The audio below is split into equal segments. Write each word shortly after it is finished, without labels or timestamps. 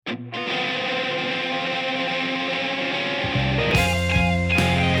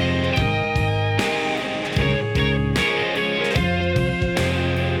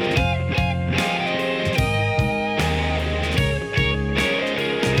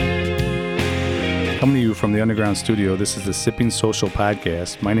Coming to you from the Underground Studio, this is the Sipping Social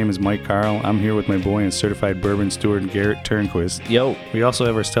Podcast. My name is Mike Carl. I'm here with my boy and certified bourbon steward, Garrett Turnquist. Yo. We also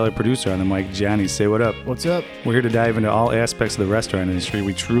have our stellar producer on the mic, Johnny. Say what up. What's up? We're here to dive into all aspects of the restaurant industry.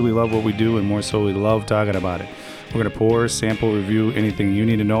 We truly love what we do, and more so, we love talking about it. We're going to pour, sample, review anything you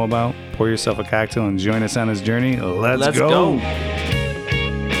need to know about. Pour yourself a cocktail and join us on this journey. Let's go.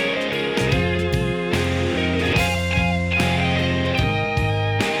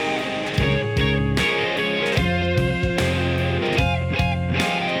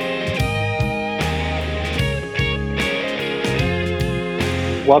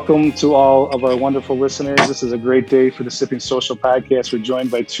 Welcome to all of our wonderful listeners. This is a great day for the Sipping Social Podcast. We're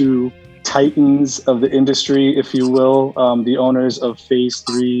joined by two titans of the industry, if you will, the owners of Phase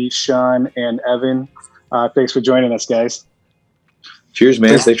 3, Sean and Evan. Thanks for joining us, guys. Cheers,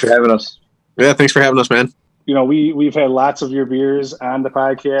 man. Thanks for having us. Yeah, thanks for having us, man. You know, we've had lots of your beers on the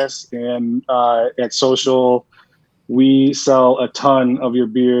podcast, and at Social, we sell a ton of your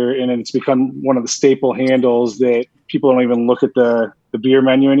beer, and it's become one of the staple handles that people don't even look at the beer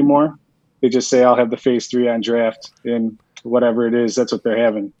menu anymore. They just say, I'll have the Phase 3 on draft, and whatever it is, that's what they're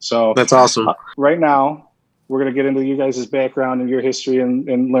having. So that's awesome. Right now, we're going to get into you guys' background and your history and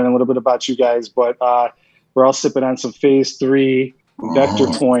learn a little bit about you guys. But we're all sipping on some Phase 3 Vector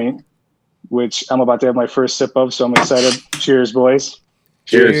Point, which I'm about to have my first sip of, so I'm excited. Cheers, boys.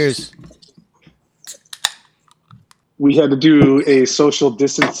 Cheers. We had to do a social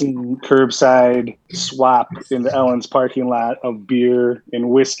distancing curbside swap in the Ellen's parking lot of beer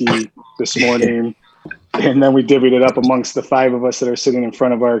and whiskey this morning. And then we divvied it up amongst the five of us that are sitting in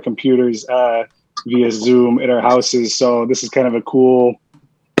front of our computers via Zoom at our houses. So this is kind of a cool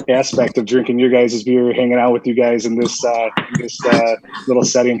aspect of drinking your guys' beer, hanging out with you guys in this little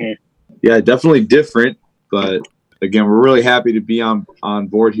setting here. Yeah, definitely different, but again, we're really happy to be on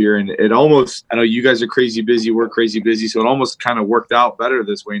board here. And it almost, I know you guys are crazy busy, we're crazy busy, so it almost kind of worked out better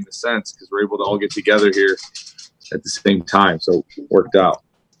this way in the sense because we're able to all get together here at the same time. So it worked out.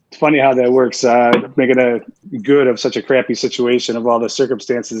 It's funny how that works, making a good of such a crappy situation of all the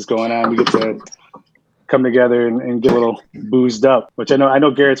circumstances going on. We get to come together and get a little boozed up, which I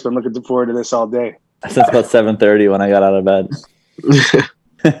know Garrett's been looking forward to this all day. Since about 7:30 when I got out of bed.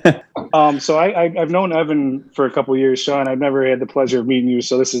 So I've known Evan for a couple of years, Sean. I've never had the pleasure of meeting you,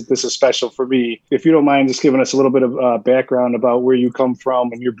 so this is special for me. If you don't mind just giving us a little bit of background about where you come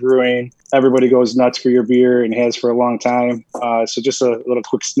from and your brewing. Everybody goes nuts for your beer and has for a long time. So just a little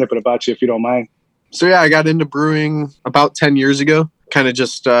quick snippet about you, if you don't mind. So yeah, I got into brewing about 10 years ago. Kind of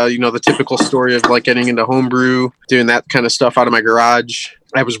just, the typical story of like getting into homebrew, doing that kind of stuff out of my garage.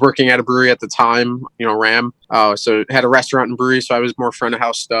 I was working at a brewery at the time, Ram. So had a restaurant and brewery, so I was more front of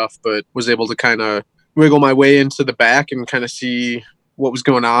house stuff, but was able to kind of wiggle my way into the back and kind of see what was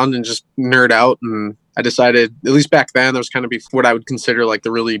going on and just nerd out. And I decided, at least back then, that was kind of what I would consider like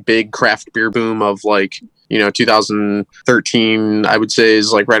the really big craft beer boom of like, 2013, I would say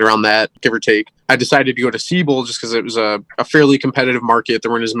is like right around that, give or take. I decided to go to Siebel just because it was a fairly competitive market.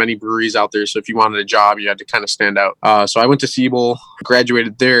 There weren't as many breweries out there. So if you wanted a job, you had to kind of stand out. So I went to Siebel,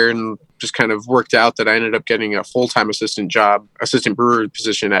 graduated there, and just kind of worked out that I ended up getting a full-time assistant brewer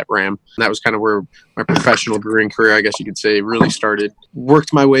position at Ram. And that was kind of where my professional brewing career, I guess you could say, really started.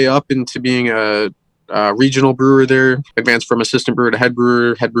 Worked my way up into being a regional brewer there, advanced from assistant brewer to head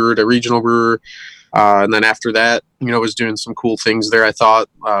brewer to regional brewer. And then after that, was doing some cool things there, I thought,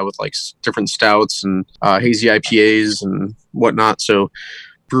 with like different stouts and hazy IPAs and whatnot. So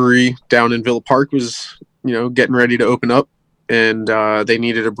brewery down in Villa Park was, getting ready to open up, and they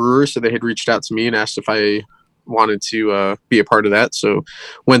needed a brewer. So they had reached out to me and asked if I wanted to be a part of that. So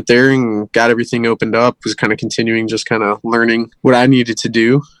went there and got everything opened up, was kind of continuing, just kind of learning what I needed to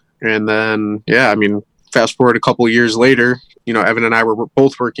do. And then, fast forward a couple of years later, Evan and I were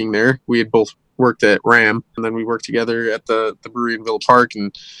both working there. We had both worked at Ram, and then we worked together at the brewery in Villa Park.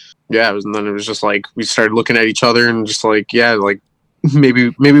 And and then it was just like we started looking at each other and just like, maybe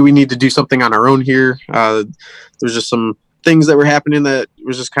we need to do something on our own here. There's just some things that were happening that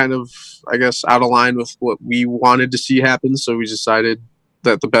was just kind of, I guess, out of line with what we wanted to see happen. So we decided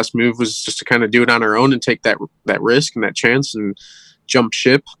that the best move was just to kind of do it on our own and take that risk and that chance and jump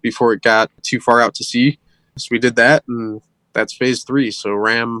ship before it got too far out to sea. So we did that, and that's Phase 3. So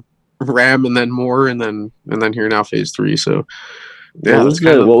Ram, and then more, and then here now Phase 3. So yeah. What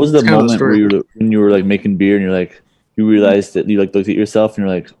was the moment when you were like making beer and you're like, you realized that you like looked at yourself and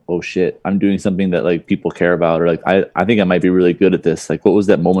you're like, oh shit, I'm doing something that like people care about, or like I think I might be really good at this. Like, what was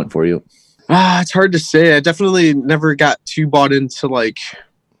that moment for you? It's hard to say. I definitely never got too bought into like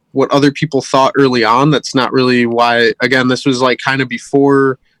what other people thought early on. That's not really why. Again, this was like kind of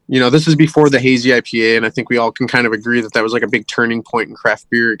before this is before the hazy IPA, and I think we all can kind of agree that was like a big turning point in craft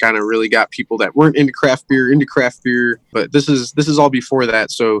beer. It kind of really got people that weren't into craft beer, but this is all before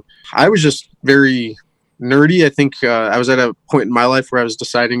that. So I was just very nerdy. I think I was at a point in my life where I was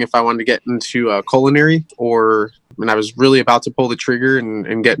deciding if I wanted to get into culinary, and I was really about to pull the trigger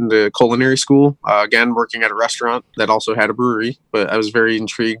and get into culinary school. Again, working at a restaurant that also had a brewery, but I was very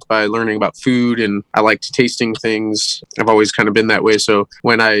intrigued by learning about food, and I liked tasting things. I've always kind of been that way. So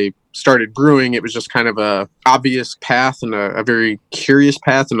when I started brewing, it was just kind of a obvious path and a very curious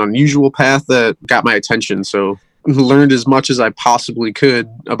path, an unusual path that got my attention. So learned as much as I possibly could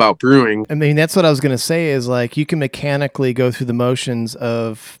about brewing. I mean, that's what I was going to say is like, you can mechanically go through the motions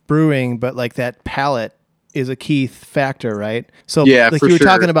of brewing, but like that palate is a key factor, right? So yeah, like you were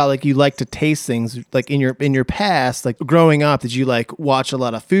talking about, like you like to taste things like in your past, like growing up, did you like watch a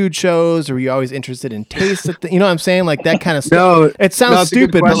lot of food shows, or were you always interested in taste? You know what I'm saying? Like that kind of stuff. No, it sounds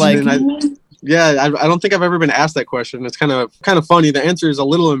stupid, but like, I don't think I've ever been asked that question. It's kind of funny. The answer is a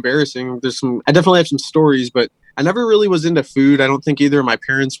little embarrassing. I definitely have some stories, but I never really was into food. I don't think either of my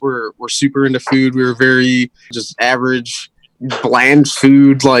parents were super into food. We were very just average, bland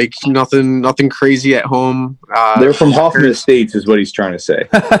food, like nothing crazy at home. They're from Hoffman Estates is what he's trying to say.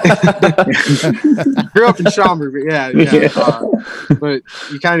 Grew up in Schaumburg, but yeah. But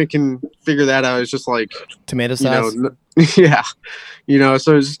you kind of can figure that out. It's just like tomato sauce.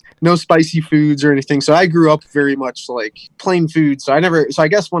 So there's no spicy foods or anything. So I grew up very much like plain food. So I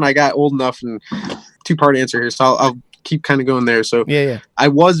guess when I got old enough, and two-part answer here, so I'll keep kind of going there. So yeah. I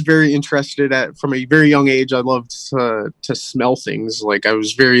was very interested from a very young age. I loved to smell things. Like I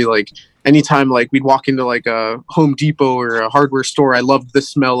was very like, anytime like we'd walk into like a Home Depot or a hardware store, I loved the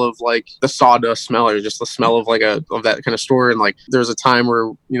smell of like the sawdust smell, or just the smell of like of that kind of store. And like there was a time where,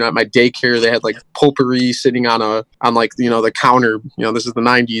 at my daycare, they had like potpourri sitting on like, the counter. This is the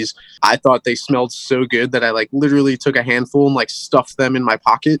 90s. I thought they smelled so good that I like literally took a handful and like stuffed them in my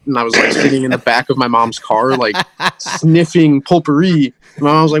pocket. And I was like sitting in the back of my mom's car, like sniffing potpourri.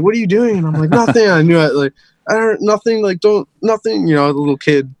 My mom was like, "What are you doing?" And I'm like, "Nothing." I knew it. Like, nothing, a little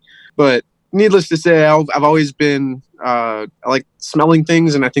kid. But needless to say, I've always been, I like smelling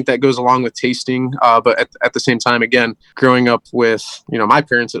things, and I think that goes along with tasting. But at the same time, again, growing up with, my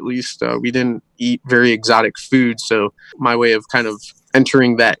parents at least, we didn't eat very exotic food. So my way of kind of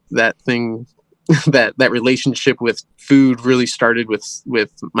entering that thing, that relationship with food really started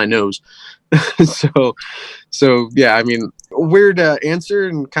with my nose. So yeah, I mean, weird answer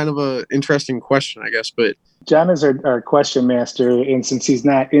and kind of a interesting question, I guess, but John is our question master, and since he's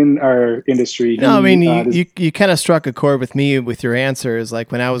not in our industry, you kind of struck a chord with me with your answers.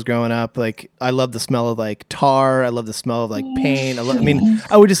 Like when I was growing up, like I love the smell of like tar. I love the smell of like paint.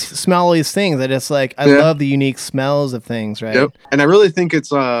 I would just smell all these things. I love the unique smells of things, right? Yep. And I really think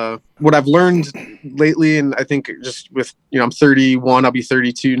it's what I've learned lately, and I think just with I'm 31, I'll be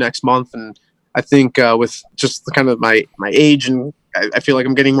 32 next month, and I think with just kind of my age, and I feel like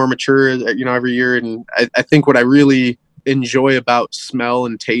I'm getting more mature, every year. And I think what I really enjoy about smell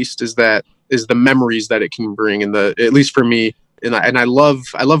and taste is the memories that it can bring, and at least for me. And I love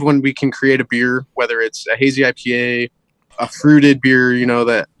when we can create a beer, whether it's a hazy IPA, a fruited beer,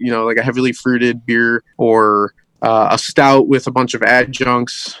 like a heavily fruited beer, or a stout with a bunch of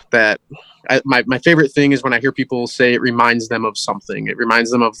adjuncts. My favorite thing is when I hear people say it reminds them of something. It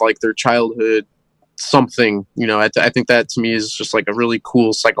reminds them of like their childhood something. I think that to me is just like a really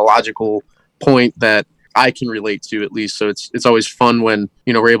cool psychological point that I can relate to, at least. So it's always fun when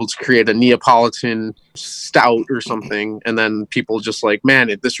we're able to create a Neapolitan stout or something, and then people just like,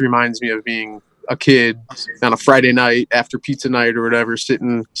 man, this reminds me of being a kid on a Friday night after pizza night or whatever,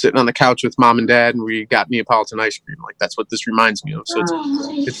 sitting on the couch with mom and dad, and we got Neapolitan ice cream. Like that's what this reminds me of. So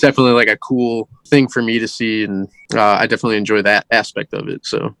it's definitely like a cool thing for me to see, and I definitely enjoy that aspect of it.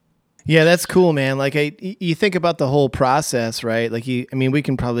 So yeah, that's cool, man. Like you think about the whole process, right? Like we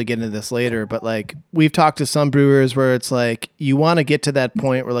can probably get into this later, but like we've talked to some brewers where it's like you want to get to that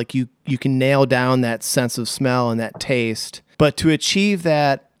point where like you can nail down that sense of smell and that taste, but to achieve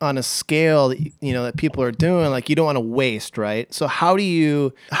that on a scale that that people are doing, like you don't want to waste, right? So how do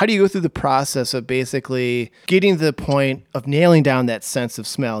you go through the process of basically getting to the point of nailing down that sense of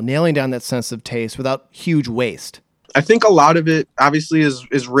smell, nailing down that sense of taste without huge waste? I think a lot of it obviously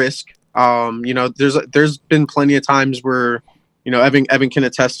is risk. There's been plenty of times where, Evan can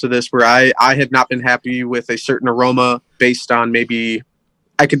attest to this, where I have not been happy with a certain aroma based on maybe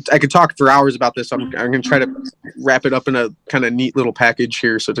I could talk for hours about this. I'm going to try to wrap it up in a kind of neat little package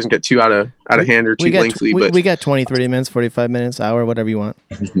here so it doesn't get too out of hand or too lengthy. But we got 20, 30 minutes, 45 minutes, hour, whatever you want.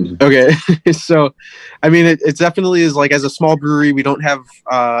 Okay. So, I mean, it definitely is like, as a small brewery, we don't have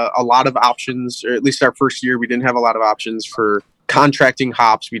a lot of options, or at least our first year, we didn't have a lot of options for contracting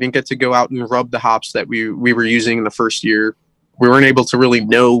hops. We didn't get to go out and rub the hops that we were using in the first year. We weren't able to really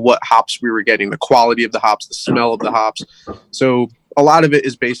know what hops we were getting, the quality of the hops, the smell of the hops. So a lot of it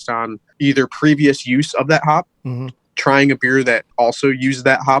is based on either previous use of that hop, trying a beer that also used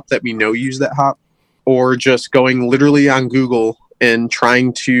that hop, that we know used that hop, or just going literally on Google and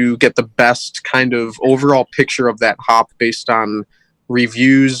trying to get the best kind of overall picture of that hop based on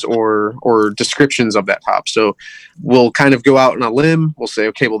reviews or descriptions of that hop. So we'll kind of go out on a limb. We'll say,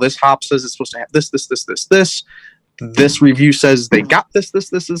 okay, well, this hop says it's supposed to have this. This review says they got this.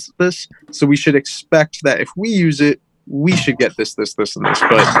 So we should expect that if we use it, we should get this, and this.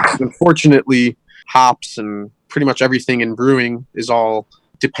 But unfortunately, hops and pretty much everything in brewing is all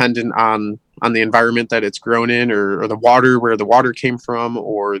dependent on the environment that it's grown in, or the water, where the water came from,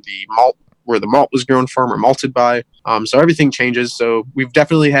 or the malt, where the malt was grown from or malted by. So everything changes. So we've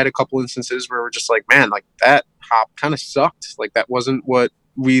definitely had a couple instances where we're just like, man, like that hop kind of sucked. Like that wasn't what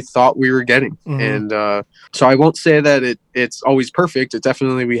we thought we were getting. And so I won't say that it's always perfect. It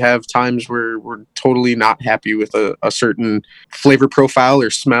definitely, we have times where we're totally not happy with a certain flavor profile or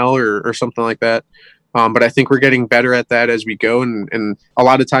smell or something like that. But I think we're getting better at that as we go. And a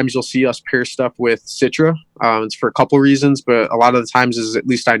lot of times you'll see us pair stuff with Citra. It's for a couple of reasons, but a lot of the times is, at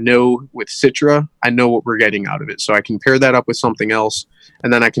least I know with Citra, I know what we're getting out of it. So I can pair that up with something else,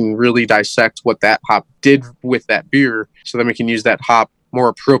 and then I can really dissect what that hop did with that beer. So then we can use that hop more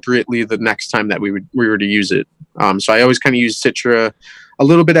appropriately the next time that we were to use it. So I always kind of use Citra a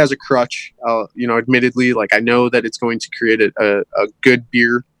little bit as a crutch. Admittedly, like I know that it's going to create a good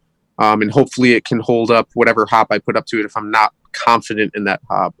beer. And hopefully it can hold up whatever hop I put up to it if I'm not confident in that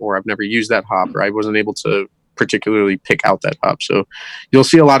hop, or I've never used that hop, or I wasn't able to particularly pick out that hop. So you'll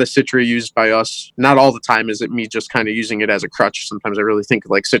see a lot of Citra used by us. Not all the time is it me just kind of using it as a crutch. Sometimes I really think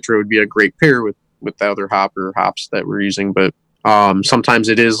like Citra would be a great pair with the other hop or hops that we're using. But sometimes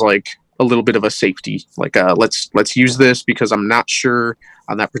it is like a little bit of a safety, like let's use this because I'm not sure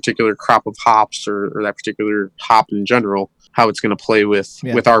on that particular crop of hops or that particular hop in general how it's going to play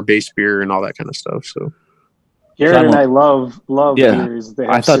with our base beer and all that kind of stuff. So Garrett and I love beers that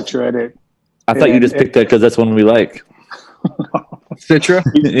have Citra in it. I thought you just picked that because that's one we like. Citra?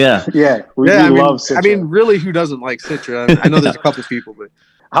 Yeah. We love Citra. I mean, really, who doesn't like Citra? I know there's a couple people, but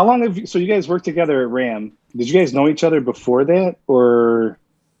how long have you guys worked together at RAM? Did you guys know each other before that, or?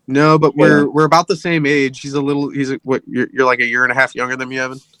 No, but we're about the same age. You're like a year and a half younger than me,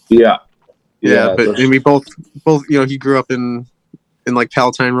 Evan. Yeah, but and we both he grew up in like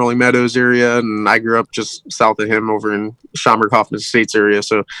Palatine, Rolling Meadows area, and I grew up just south of him over in Schaumburg, Hoffman Estates area.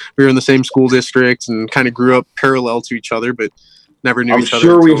 So we were in the same school district and kind of grew up parallel to each other, but never knew each other. I'm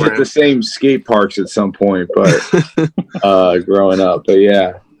sure we hit the same skate parks at some point, but growing up. But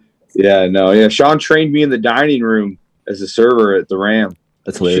Sean trained me in the dining room as a server at the Ram.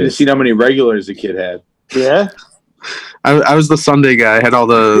 That's hilarious. Should have seen how many regulars the kid had. Yeah. I was the Sunday guy. I had all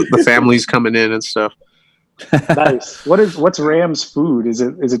the families coming in and stuff. Nice. What's Ram's food? Is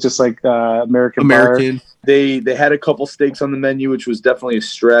it just like American? Bar? They had a couple steaks on the menu, which was definitely a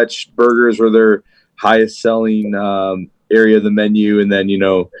stretch. Burgers were their highest selling area of the menu, and then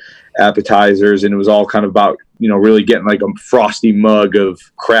appetizers, and it was all kind of about really getting like a frosty mug of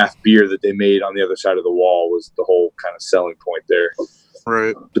craft beer that they made on the other side of the wall was the whole kind of selling point there.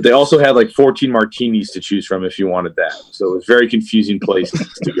 Right. But they also had like 14 martinis to choose from if you wanted that. So it was a very confusing place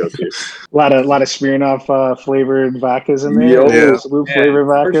to go to. A lot of Smirnoff flavored vodkas in there. Blue flavored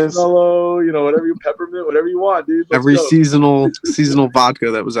vodkas. Whatever you peppermint, whatever you want, dude. Every seasonal vodka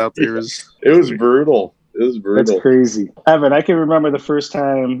that was out there was. It was brutal. That's crazy. Evan, I can remember the first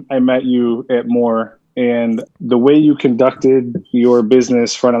time I met you at Moore, and the way you conducted your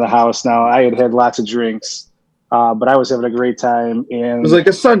business front of the house. Now, I had lots of drinks. But I was having a great time, and it was like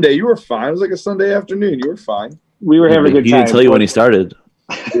a Sunday. You were fine. It was like a Sunday afternoon. You were fine. We were having a good time. He didn't tell you when he started.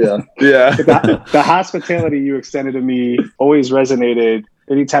 Yeah. The hospitality you extended to me always resonated.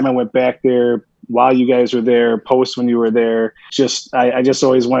 Anytime I went back there, while you guys were there, post when you were there, I just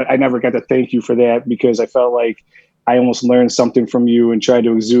always I never got to thank you for that, because I felt like I almost learned something from you and tried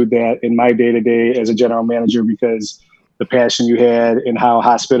to exude that in my day to day as a general manager, because the passion you had and how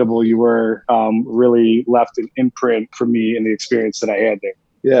hospitable you were really left an imprint for me in the experience that I had there.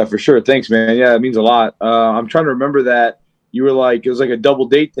 Yeah, for sure. Thanks, man. Yeah, it means a lot. I'm trying to remember that you were like, it was like a double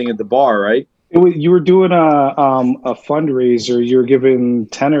date thing at the bar, right? You were doing a fundraiser. You're giving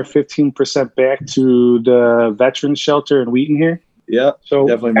 10 or 15% back to the veterans shelter in Wheaton here. Yeah, So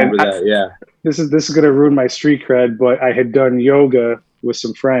definitely remember that. Yeah, this is going to ruin my street cred, but I had done yoga with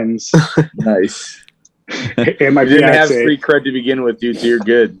some friends. Nice. And my you didn't have fiance. street cred to begin with, dude. So you're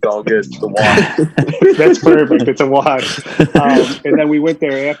good. It's all good. It's a wash. That's perfect. It's a wash. And then we went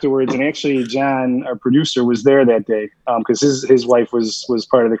there afterwards, and actually, John, our producer, was there that day because his wife was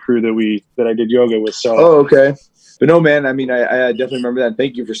part of the crew that I did yoga with. So, okay. But no, man. I mean, I definitely remember that.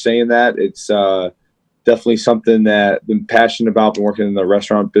 Thank you for saying that. It's definitely something that I've been passionate about. Been working in the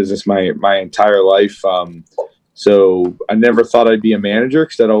restaurant business my entire life. So I never thought I'd be a manager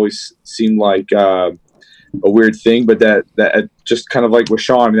because that always seemed like a weird thing, but that just kind of like with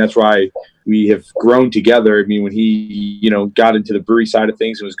Sean, I mean, that's why we have grown together. I mean, when he, got into the brewery side of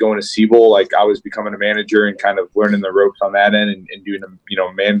things and was going to Siebel, like I was becoming a manager and kind of learning the ropes on that end and doing,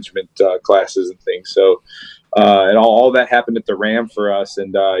 management classes and things. So, and all that happened at the Ram for us.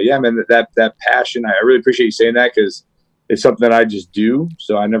 And yeah, man, that passion, I really appreciate you saying that because it's something that I just do.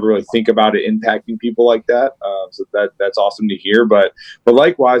 So I never really think about it impacting people like that. So that's awesome to hear. But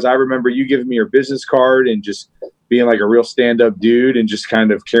likewise, I remember you giving me your business card and just being like a real stand-up dude and just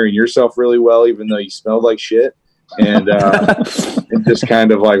kind of carrying yourself really well, even though you smelled like shit. And, and just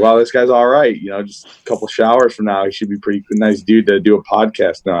kind of like, wow, this guy's all right. Just a couple showers from now, he should be pretty nice dude to do a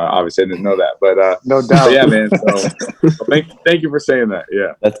podcast. No, obviously I didn't know that, but no doubt. Yeah, man. So thank you for saying that.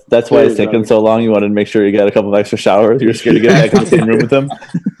 Yeah. That's why it's taken so long. You wanted to make sure you got a couple of extra showers. You're scared to get back in the same room with him.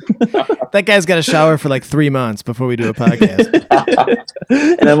 That guy's got a shower for like 3 months before we do a podcast.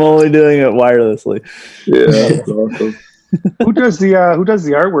 And I'm only doing it wirelessly. Yeah. That's awesome. Who does the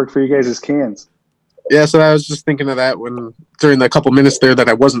artwork for you guys' cans? Yeah, so I was just thinking of that during the couple minutes there that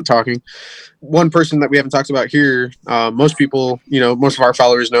I wasn't talking. One person that we haven't talked about here, most people, most of our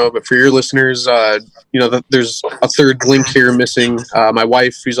followers know, but for your listeners, there's a third link here missing. My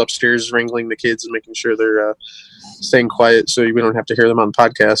wife, who's upstairs wrangling the kids and making sure they're staying quiet so we don't have to hear them on the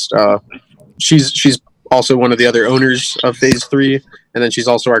podcast. She's also one of the other owners of Phase 3, and then she's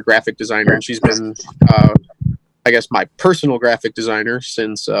also our graphic designer, and she's been, I guess, my personal graphic designer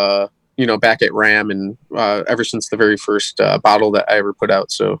since back at Ram and ever since the very first bottle that I ever put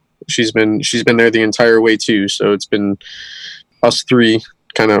out. So she's been there the entire way too. So it's been us three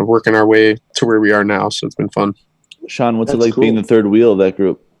kind of working our way to where we are now. So it's been fun. Sean, what's it like being the third wheel of that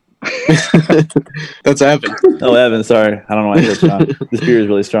group? That's Evan. Oh, Evan, sorry. I don't know why I said Sean. This beer is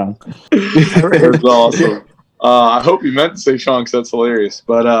really strong. That's awesome. I hope you meant to say Sean because that's hilarious.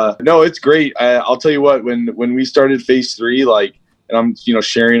 But no, it's great. I'll tell you what, when we started Phase 3, and I'm,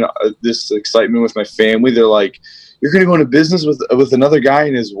 sharing this excitement with my family. They're like, "You're going to go into business with another guy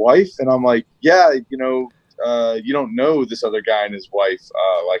and his wife?" And I'm like, "Yeah, you don't know this other guy and his wife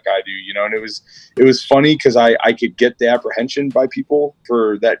like I do, And it was funny because I could get the apprehension by people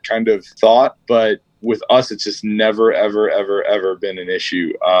for that kind of thought, but with us, it's just never, ever, ever, ever been an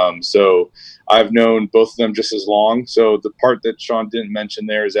issue. So I've known both of them just as long. So the part that Sean didn't mention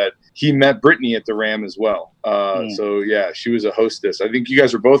there is that he met Brittany at the Ram as well. So yeah, she was a hostess. I think you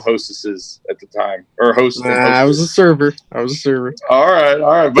guys were both hostesses at the time, or hosts. I was a server. All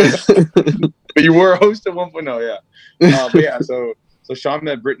right. But you were a host at one point. No, yeah. But yeah. So Sean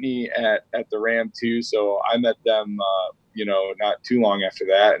met Brittany at the Ram too. So I met them, not too long after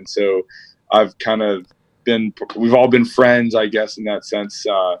that. And so I've kind of we've all been friends, I guess, in that sense,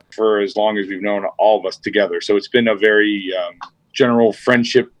 for as long as we've known all of us together. So it's been a very general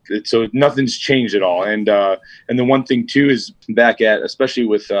friendship. So nothing's changed at all. And the one thing too is back at, especially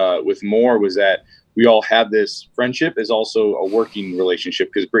with Moore, was that we all had this friendship is also a working relationship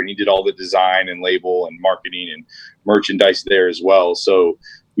because Brittany did all the design and label and marketing and merchandise there as well. So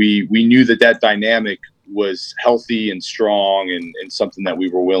we knew that dynamic was healthy and strong and something that we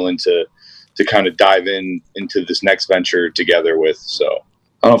were willing to kind of dive into this next venture together with. So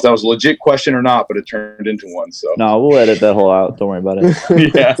I don't know if that was a legit question or not, but it turned into one. So no, we'll edit that whole out. Don't worry about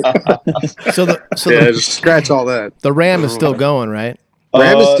it. Yeah. So just scratch all that. The Ram is still going, right?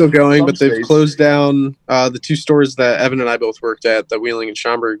 Ram is still going, but they've closed down the two stores that Evan and I both worked at, the Wheeling and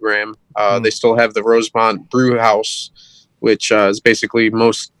Schaumburg Ram. They still have the Rosemont Brew House, which is basically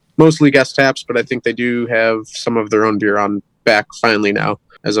mostly guest taps, but I think they do have some of their own beer on back finally now,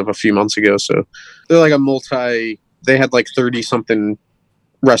 as of a few months ago. So they're like they had like 30 something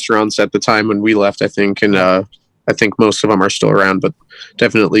restaurants at the time when we left, I think. And I think most of them are still around, but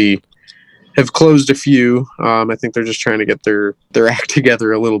definitely have closed a few. I think they're just trying to get their act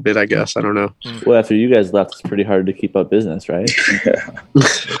together a little bit, I guess. I don't know. Well, after you guys left, it's pretty hard to keep up business, right?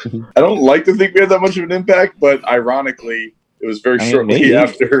 I don't like to think we had that much of an impact, but ironically, it was very shortly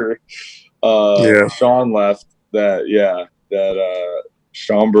after Sean left, that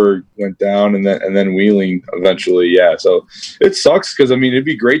Schaumburg went down, and then Wheeling eventually. Yeah, so it sucks because I mean it'd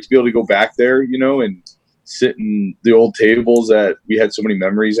be great to be able to go back there, and sit in the old tables that we had so many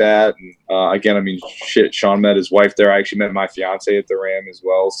memories at. And again, I mean, shit, Sean met his wife there. I actually met my fiance at the Ram as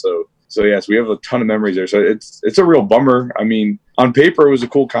well. So yes, we have a ton of memories there. So it's a real bummer. I mean, on paper it was a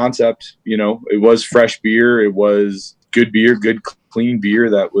cool concept. It was fresh beer. It was good beer, good clean beer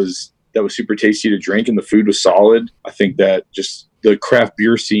that was super tasty to drink, and the food was solid. I think that just the craft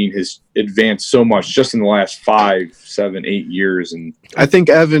beer scene has advanced so much just in the last 5, 7, 8 years. And I think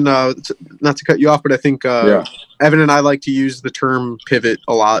Evan, not to cut you off, but I think Evan and I like to use the term pivot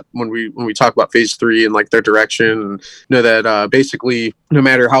a lot when we talk about phase 3 and like their direction, and know that basically no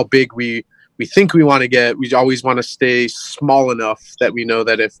matter how big we think we want to get, we always want to stay small enough that we know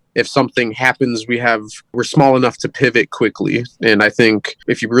that if something happens, we're small enough to pivot quickly. And I think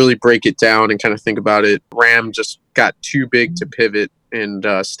if you really break it down and kind of think about it, Ram just got too big to pivot and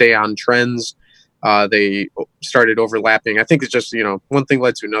stay on trends. They started overlapping. I think it's just, one thing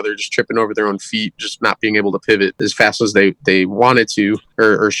led to another, just tripping over their own feet, just not being able to pivot as fast as they wanted to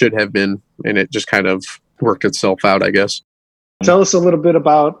or should have been. And it just kind of worked itself out, I guess. Tell us a little bit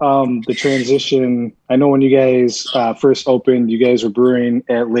about the transition. I know when you guys first opened, you guys were brewing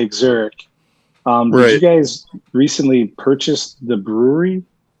at Lake Zurich. Did you guys recently purchase the brewery?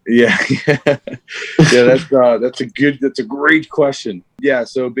 Yeah, that's a great question. Yeah,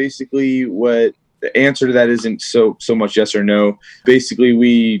 so basically, what the answer to that isn't so much yes or no. Basically,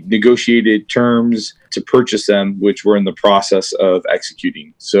 we negotiated terms to purchase them, which we're in the process of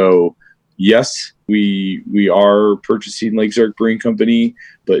executing. So yes, we are purchasing Lake Zurich Brewing Company,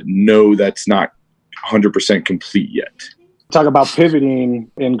 but no, that's not 100% complete yet. Talk about pivoting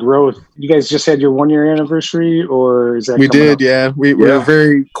and growth. You guys just had your 1-year anniversary, or is that we did? Up? Yeah, we were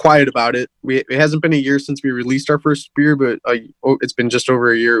very quiet about it. It hasn't been a year since we released our first beer, but it's been just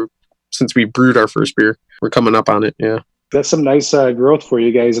over a year since we brewed our first beer. We're coming up on it. Yeah, that's some nice growth for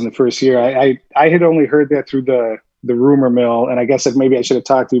you guys in the first year. I had only heard that through the rumor mill, and I guess maybe I should have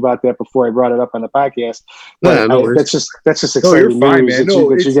talked to you about that before I brought it up on the podcast. But that's just exciting news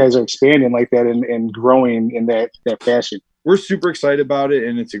that you guys are expanding like that and growing in that fashion. We're super excited about it,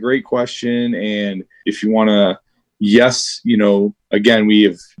 and it's a great question. And if you want to, yes, again, we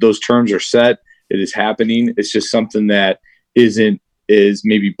have those terms are set. It is happening. It's just something that is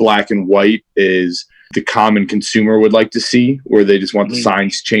maybe black and white is the common consumer would like to see, where they just want the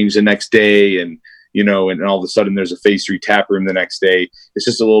signs changed the next day, and and all of a sudden there's a phase 3 tap room the next day. It's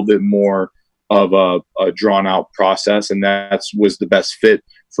just a little bit more of a drawn out process, and that was the best fit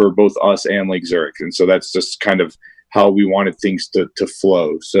for both us and Lake Zurich. And so that's just kind of how we wanted things to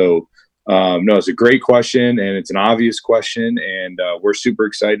flow. So no, it's a great question, and it's an obvious question, and we're super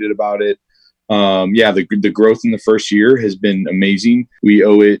excited about it. The growth in the first year has been amazing. We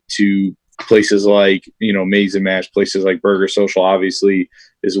owe it to places like, Maize and Mash, places like Burger Social, obviously,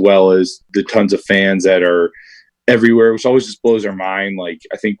 as well as the tons of fans that are everywhere, which always just blows our mind. Like,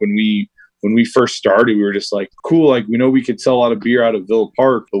 I think when we first started, we were just like, cool, like, we know we could sell a lot of beer out of Villa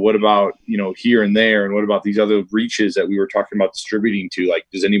Park, but what about, here and there? And what about these other reaches that we were talking about distributing to? Like,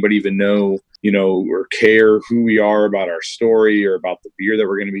 does anybody even know, or care who we are, about our story, or about the beer that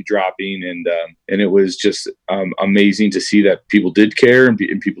we're going to be dropping? And it was just amazing to see that people did care and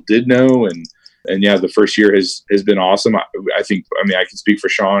people did know. And yeah, the first year has been awesome. I think, I can speak for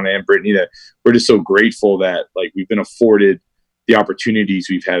Sean and Brittany that we're just so grateful that, like, we've been afforded the opportunities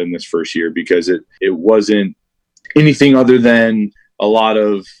we've had in this first year, because it wasn't anything other than a lot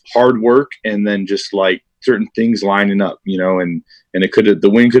of hard work and then just like certain things lining up, and the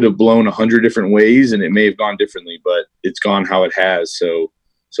wind could have blown 100 different ways and it may have gone differently, but it's gone how it has. So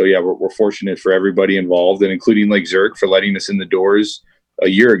yeah, we're fortunate for everybody involved, and including Lake Zurich for letting us in the doors a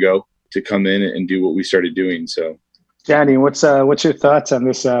year ago to come in and do what we started doing. So Johnny, what's your thoughts on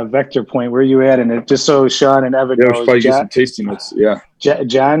this Vector Point? Where are you at in it? Just so Sean and Evan knows. Probably get some tasting notes. Yeah.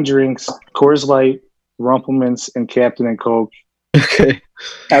 John drinks Coors Light, Rumplemans, and Captain and Coke. Okay.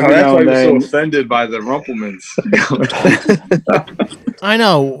 That's why I was so offended by the Rumplemans. I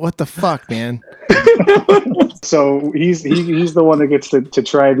know. What the fuck, man? So he's the one that gets to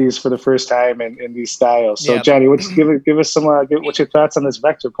try these for the first time in these styles. So Johnny, give us some what's your thoughts on this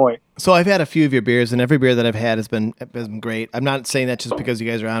Vector Point? So I've had a few of your beers, and every beer that I've had has been great. I'm not saying that just because you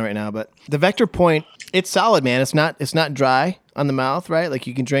guys are on right now, but the Vector Point, it's solid, man. It's not dry on the mouth, right? Like,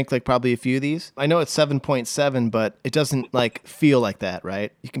 you can drink like probably a few of these. I know it's 7.7, but it doesn't like feel like that,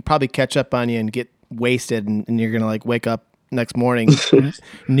 right? You can probably catch up on you and get wasted, and you're gonna like wake up next morning,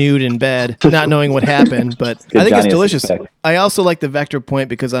 nude in bed, not knowing what happened. But I think Johnny it's delicious. has to check. I also like the Vector Point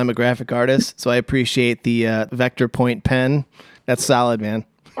because I'm a graphic artist, so I appreciate the Vector Point pen. That's solid, man.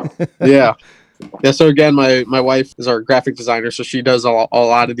 Yeah. Yeah, so again, my wife is our graphic designer, so she does a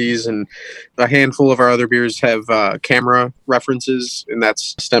lot of these, and a handful of our other beers have camera references, and that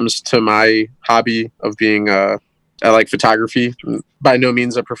stems to my hobby of being I like photography. By no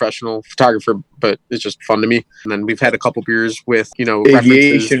means a professional photographer, but it's just fun to me. And then we've had a couple beers with,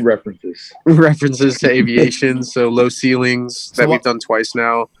 Aviation references to aviation, so low ceilings that we've done twice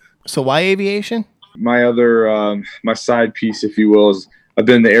now. So why aviation? My other my side piece, if you will, is I've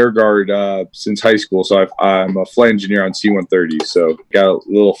been in the Air Guard since high school, so I'm a flight engineer on C-130. So got a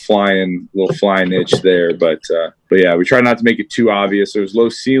little flying itch there, but yeah, we try not to make it too obvious. There's low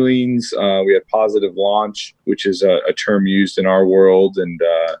ceilings. We had positive launch, which is a term used in our world, and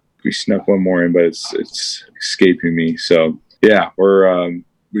we snuck one more in, but it's escaping me. So yeah,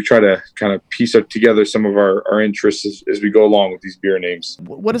 we try to kind of piece up together some of our interests as we go along with these beer names.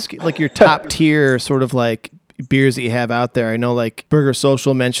 What is like your top tier sort of like beers that you have out there? I know like Burger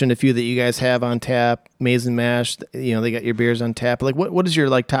Social mentioned a few that you guys have on tap. Maize and Mash, they got your beers on tap. Like what is your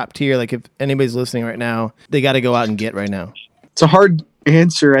like top tier? Like if anybody's listening right now, they got to go out and get right now. It's a hard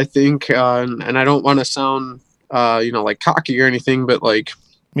answer, I think, and I don't want to sound like cocky or anything, but like,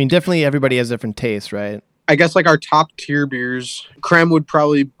 I mean, definitely everybody has different tastes, right? I guess like our top tier beers, Creme would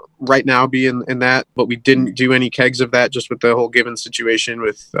probably right now be in that, but we didn't do any kegs of that just with the whole given situation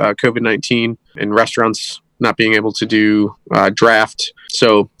with COVID-19 and restaurants not being able to do draft.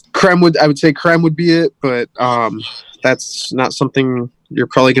 So I would say Creme would be it, but that's not something you're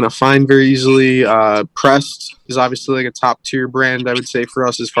probably going to find very easily. Pressed is obviously like a top tier brand, I would say, for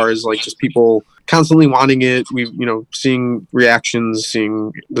us, as far as like just people constantly wanting it. We've, seeing reactions,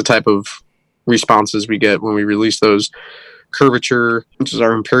 seeing the type of responses we get when we release those. Curvature, which is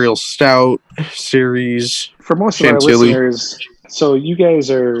our Imperial Stout series. For most of our listeners, so you guys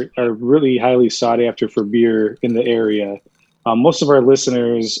are really highly sought after for beer in the area. Most of our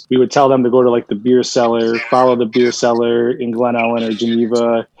listeners, we would tell them to go to like the beer cellar, follow the beer cellar in Glen Ellen or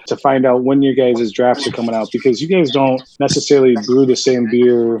Geneva to find out when your guys' drafts are coming out, because you guys don't necessarily brew the same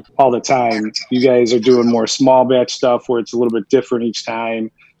beer all the time. You guys are doing more small batch stuff where it's a little bit different each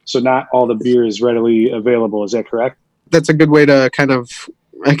time. So not all the beer is readily available. Is that correct? That's a good way to kind of,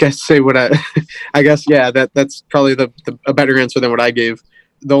 I guess, say what I guess, yeah, that's probably a better answer than what I gave.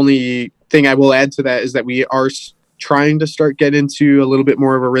 The only thing I will add to that is that we are trying to start get into a little bit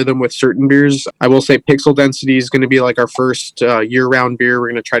more of a rhythm with certain beers. I will say Pixel Density is going to be like our first year-round beer. We're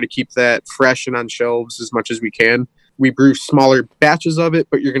going to try to keep that fresh and on shelves as much as we can. We brew smaller batches of it,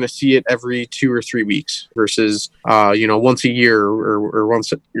 but you're going to see it every 2 or 3 weeks versus, once a year or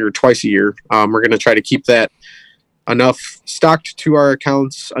once or twice a year. We're going to try to keep that enough stocked to our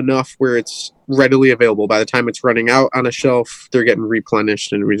accounts, enough where it's readily available. By the time it's running out on a shelf, they're getting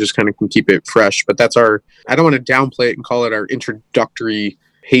replenished, and we just kind of can keep it fresh. But that's I don't want to downplay it and call it our introductory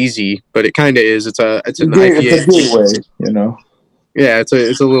hazy, but it kind of is. It's an IPA. It's a gateway, Yeah, it's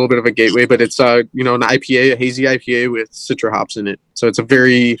a little bit of a gateway, but it's an IPA, a hazy IPA with Citra hops in it. So it's a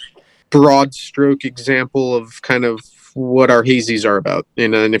very broad stroke example of kind of what our hazies are about.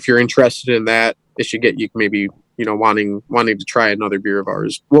 And if you're interested in that, it should get you maybe wanting to try another beer of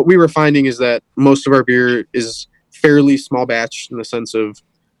ours. What we were finding is that most of our beer is fairly small batch in the sense of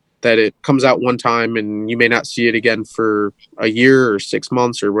that it comes out one time and you may not see it again for a year or 6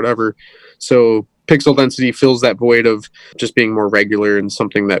 months or whatever. So Pixel Density fills that void of just being more regular and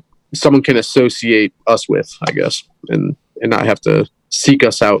something that someone can associate us with, I guess, and not have to seek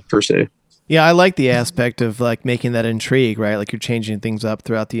us out per se. Yeah, I like the aspect of like making that intrigue, right? Like you're changing things up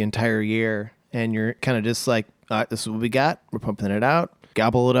throughout the entire year and you're kind of just like, all right, this is what we got. We're pumping it out,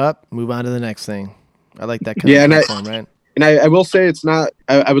 gobble it up, move on to the next thing. I like that kind of platform, right? And I will say it's not,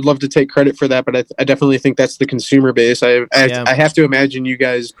 I would love to take credit for that, but I definitely think that's the consumer base. I have to imagine you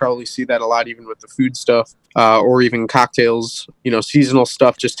guys probably see that a lot, even with the food stuff or even cocktails. Seasonal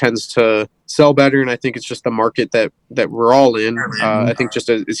stuff just tends to sell better. And I think it's just the market that we're all in. I think just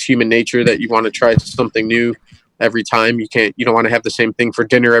it's human nature that you want to try something new every time. You don't want to have the same thing for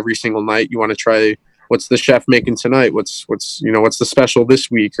dinner every single night. You want to try, what's the chef making tonight? What's the special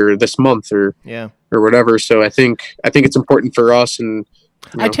this week or this month or whatever. So I think it's important for us. And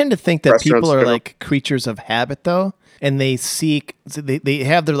I tend to think that people are like creatures of habit though. And they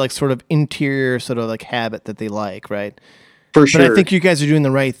have their like sort of interior sort of like habit that they like, right? For sure. But I think you guys are doing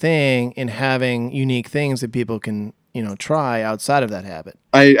the right thing in having unique things that people can, try outside of that habit.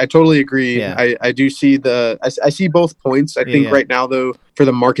 I totally agree. Yeah. I do see I see both points. I think right now though, for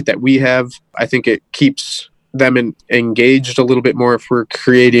the market that we have, I think it keeps them engaged a little bit more if we're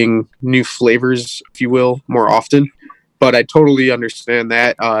creating new flavors, if you will, more often. But I totally understand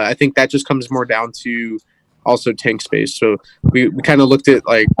that. I think that just comes more down to also tank space. So we kind of looked at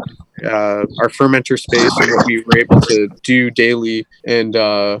like our fermenter space and what we were able to do daily. And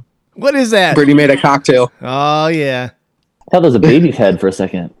what is that? Brittany made a cocktail. Oh yeah, I thought there was a baby head for a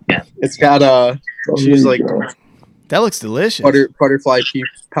second. It's got she's like that looks delicious. Butterfly pea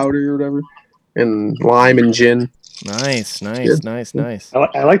powder or whatever, and lime and gin. Nice.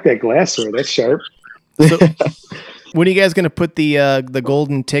 I like that glassware. That's sharp. So, when are you guys gonna put the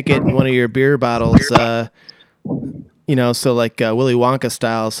golden ticket in one of your beer bottles? So like Willy Wonka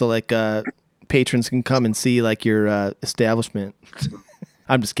style, so like patrons can come and see like your establishment.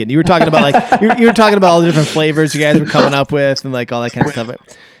 I'm just kidding. You were talking about like you were talking about all the different flavors you guys were coming up with and like all that kind of stuff.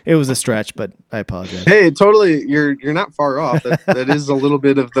 It was a stretch, but I apologize. Hey, totally. You're not far off. That is a little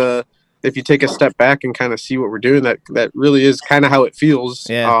bit of the. If you take a step back and kind of see what we're doing, that really is kind of how it feels.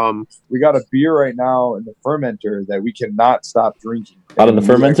 Yeah. We got a beer right now in the fermenter that we cannot stop drinking. Out of the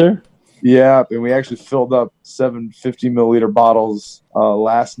fermenter? Yeah, and we actually filled up 750 milliliter bottles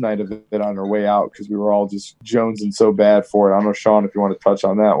last night of it on our way out because we were all just jonesing so bad for it. I don't know, Sean, if you want to touch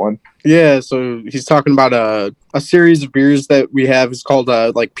on that one. Yeah, so he's talking about a series of beers that we have. It's called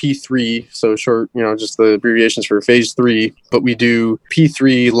like P3, so short, just the abbreviations for phase 3. But we do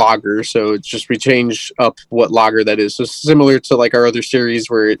P3 lager, so it's just we change up what lager that is. So similar to like our other series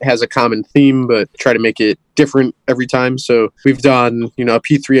where it has a common theme, but try to make it different every time. So we've done, a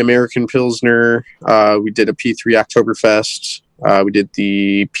P3 American Pilsner. We did a P3 Oktoberfest. We did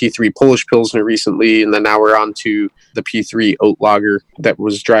the P3 Polish Pilsner recently, and then now we're on to the P3 Oat Lager that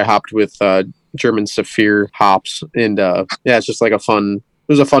was dry hopped with German Saphir hops. And it's just like it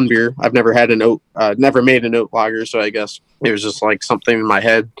was a fun beer. I've never had never made an oat lager, so I guess it was just like something in my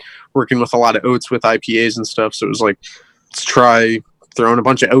head working with a lot of oats with IPAs and stuff. So it was like, let's try throwing a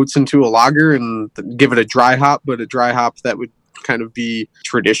bunch of oats into a lager and give it a dry hop, but a dry hop that would kind of be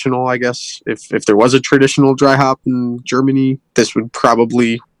traditional, I guess. If there was a traditional dry hop in Germany, this would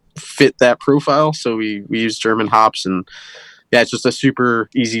probably fit that profile. So we use German hops, and it's just a super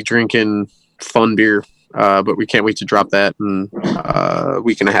easy drinking, fun beer. But we can't wait to drop that in a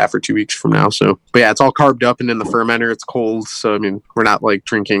week and a half or 2 weeks from now. So, but yeah, it's all carved up and in the fermenter. It's cold, so I mean, we're not like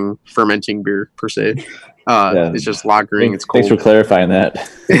drinking fermenting beer per se. It's just lagering. It's cold. Thanks for clarifying that.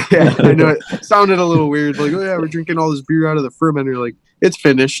 Yeah, I know it sounded a little weird. Like, oh yeah, we're drinking all this beer out of the fermenter. Like, it's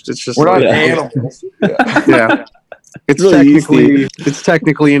finished. It's just we're not animals. Yeah, it's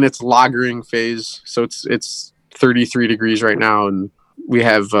technically in its lagering phase. So it's 33 degrees right now, and we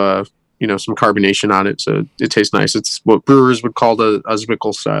have some carbonation on it, so it tastes nice. It's what brewers would call a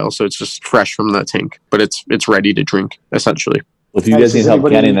Zwickel style, so it's just fresh from the tank, but it's ready to drink essentially. If you guys need help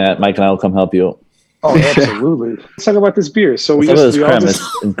canning that, Mike and I will come help you. Oh, absolutely. Let's talk about this beer. So it is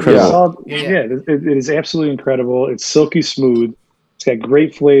absolutely incredible. It's silky smooth. It's got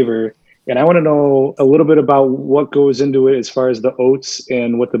great flavor. And I want to know a little bit about what goes into it as far as the oats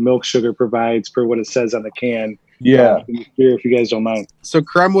and what the milk sugar provides per what it says on the can. Yeah. If you guys don't mind. So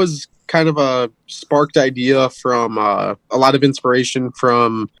creme was kind of a sparked idea from a lot of inspiration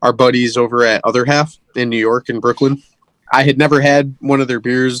from our buddies over at Other Half in New York and Brooklyn. I had never had one of their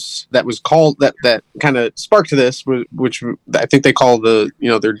beers that was called that kind of sparked this, which I think they call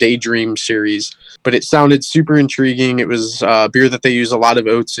their Daydream series, but it sounded super intriguing. It was a beer that they use a lot of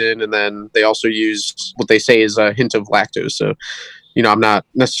oats in, and then they also use what they say is a hint of lactose. So, I'm not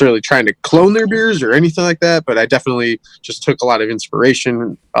necessarily trying to clone their beers or anything like that, but I definitely just took a lot of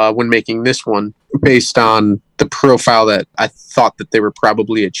inspiration when making this one based on the profile that I thought that they were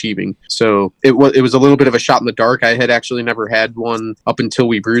probably achieving. So it was a little bit of a shot in the dark. I had actually never had one up until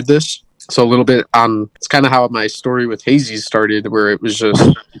we brewed this. So a little bit it's kind of how my story with Hazy's started, where it was just,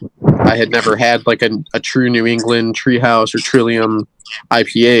 I had never had like a true New England Treehouse or Trillium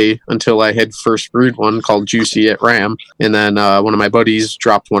IPA until I had first brewed one called Juicy at Ram. And then one of my buddies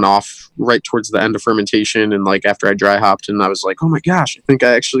dropped one off right towards the end of fermentation. And like after I dry hopped, and I was like, oh my gosh, I think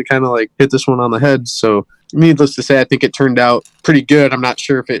I actually kind of like hit this one on the head. So needless to say, I think it turned out pretty good. I'm not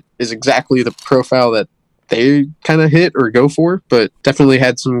sure if it is exactly the profile that they kind of hit or go for, but definitely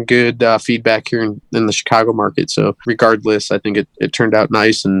had some good feedback here in the Chicago market. So regardless, I think it turned out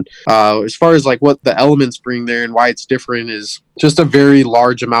nice. And as far as like what the elements bring there and why it's different is just a very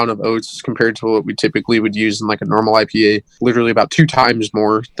large amount of oats compared to what we typically would use in like a normal IPA, literally about 2 times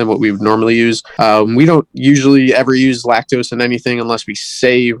more than what we would normally use. We don't usually ever use lactose in anything unless we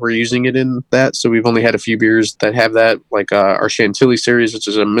say we're using it in that. So we've only had a few beers that have that, like our Chantilly series, which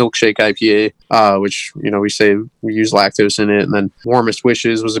is a milkshake IPA, which, we say we use lactose in it. And then Warmest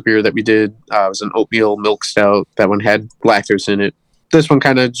Wishes was a beer that we did. It was an oatmeal milk stout. That one had lactose in it. This one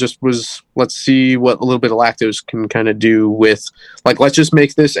kind of just was, let's see what a little bit of lactose can kind of do with, like, let's just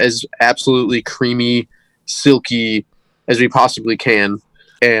make this as absolutely creamy, silky as we possibly can.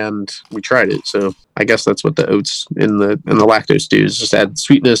 And we tried it. So I guess that's what the oats in the lactose do, is just add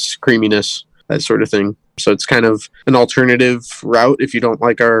sweetness, creaminess, that sort of thing. So it's kind of an alternative route. If you don't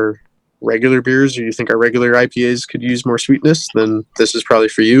like our regular beers, or you think our regular IPAs could use more sweetness, then this is probably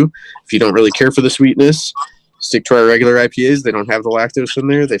for you. If you don't really care for the sweetness, stick to our regular IPAs. They don't have the lactose in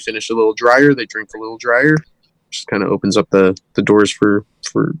there. They finish a little drier. They drink a little drier. Just kind of opens up the doors for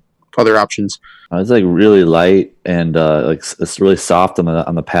other options. It's like really light and like it's really soft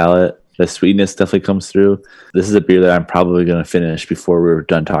on the palate. The sweetness definitely comes through. This is a beer that I'm probably going to finish before we're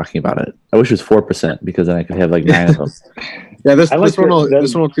done talking about it. I wish it was 4% because then I could have like 9 of them. Yeah, this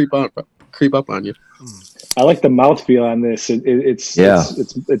one will creep up on you. I like the mouthfeel on this.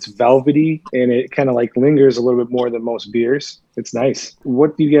 It's velvety, and it kind of like lingers a little bit more than most beers. It's nice.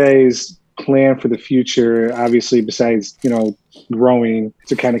 What do you guys plan for the future? Obviously, besides growing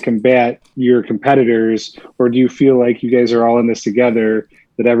to kind of combat your competitors, or do you feel like you guys are all in this together?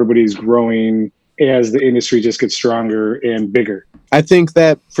 That everybody's growing as the industry just gets stronger and bigger. I think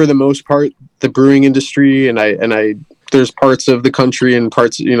that for the most part, the brewing industry and there's parts of the country and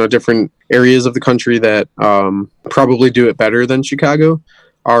parts, different areas of the country that probably do it better than Chicago,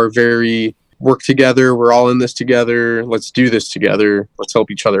 are very work together. We're all in this together. Let's do this together. Let's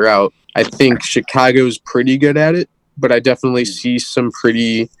help each other out. I think Chicago's pretty good at it, but I definitely see some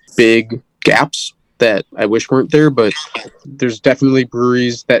pretty big gaps that I wish weren't there, but there's definitely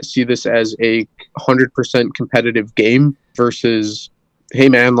breweries that see this as a 100% competitive game versus, hey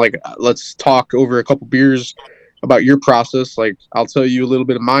man, like, let's talk over a couple beers about your process. Like, I'll tell you a little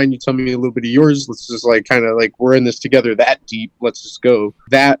bit of mine, you tell me a little bit of yours. Let's just like kind of like, we're in this together that deep. Let's just go.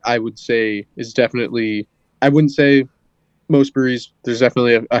 That I would say is definitely, I wouldn't say most breweries. There's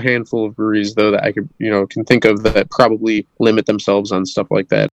definitely a handful of breweries though that I could, can think of that probably limit themselves on stuff like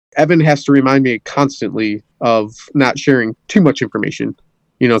that. Evan has to remind me constantly of not sharing too much information,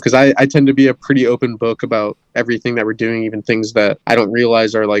 because I tend to be a pretty open book about everything that we're doing, even things that I don't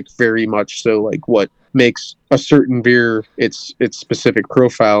realize are like very much so like what makes a certain beer its specific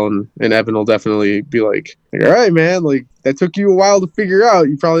profile. And Evan will definitely be like, all right, man, like that took you a while to figure out.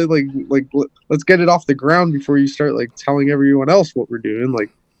 You probably like let's get it off the ground before you start like telling everyone else what we're doing.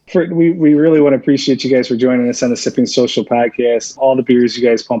 Like, we really want to appreciate you guys for joining us on the Sipping Social podcast. All the beers you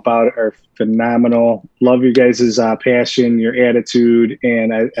guys pump out are phenomenal. Love your guys' passion, your attitude,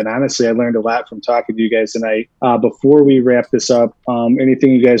 and honestly, I learned a lot from talking to you guys tonight. Before we wrap this up,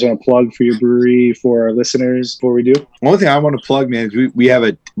 anything you guys want to plug for your brewery, for our listeners before we do? One thing I want to plug, man, is we have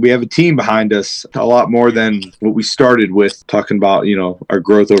a team behind us, a lot more than what we started with. Talking about our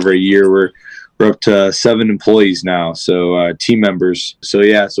growth over a year. We're up to 7 employees now, so team members. So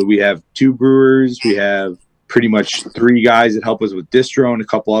we have 2 brewers. We have pretty much 3 guys that help us with distro and a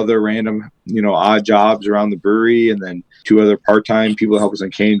couple other random, odd jobs around the brewery, and then 2 other part-time people that help us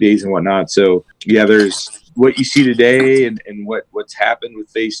on canning days and whatnot. So yeah, there's what you see today and what's happened with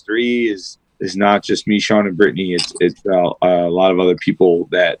phase 3 is not just me, Sean, and Brittany. It's a lot of other people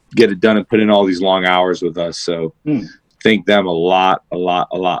that get it done and put in all these long hours with us. So thank them a lot.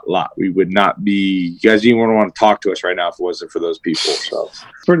 We would not be, you guys didn't want to talk to us right now if it wasn't for those people. So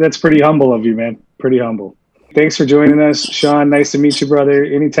that's pretty humble of you, man. Pretty humble. Thanks for joining us, Sean. Nice to meet you, brother.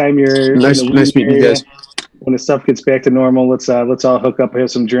 Anytime you're nice meeting you guys. When the stuff gets back to normal, let's all hook up, have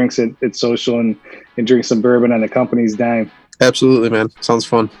some drinks at Social and drink some bourbon on the company's dime. Absolutely, man. Sounds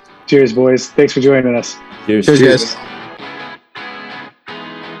fun. Cheers, boys. Thanks for joining us. Cheers, guys.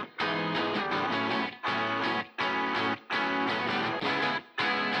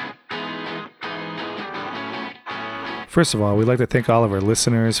 First of all, we'd like to thank all of our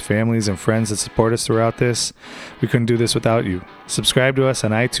listeners, families, and friends that support us throughout this. We couldn't do this without you. Subscribe to us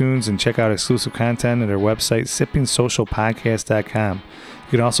on iTunes and check out exclusive content at our website, sippingsocialpodcast.com. You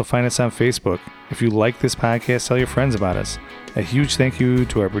can also find us on Facebook. If you like this podcast, tell your friends about us. A huge thank you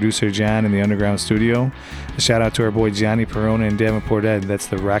to our producer, John, in the Underground Studio. A shout out to our boy, Johnny Perona and Davenport Ed. That's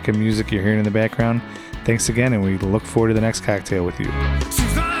the rockin' music you're hearing in the background. Thanks again, and we look forward to the next cocktail with you.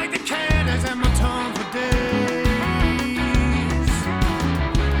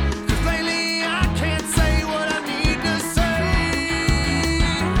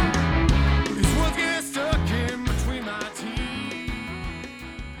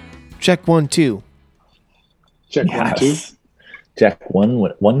 Check 1, 2. Check 1, 2. Check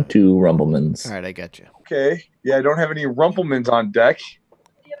 1, 2 Rumplemans. All right, I got you. Okay. Yeah, I don't have any Rumplemans on deck.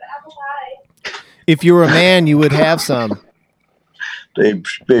 If you were a man, you would have some. Babe,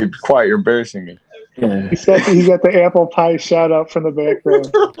 quiet. You're embarrassing me. Yeah. He's got the apple pie shout out from the back row.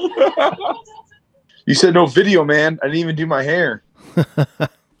 You said no video, man. I didn't even do my hair.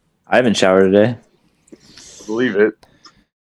 I haven't showered today. Believe it.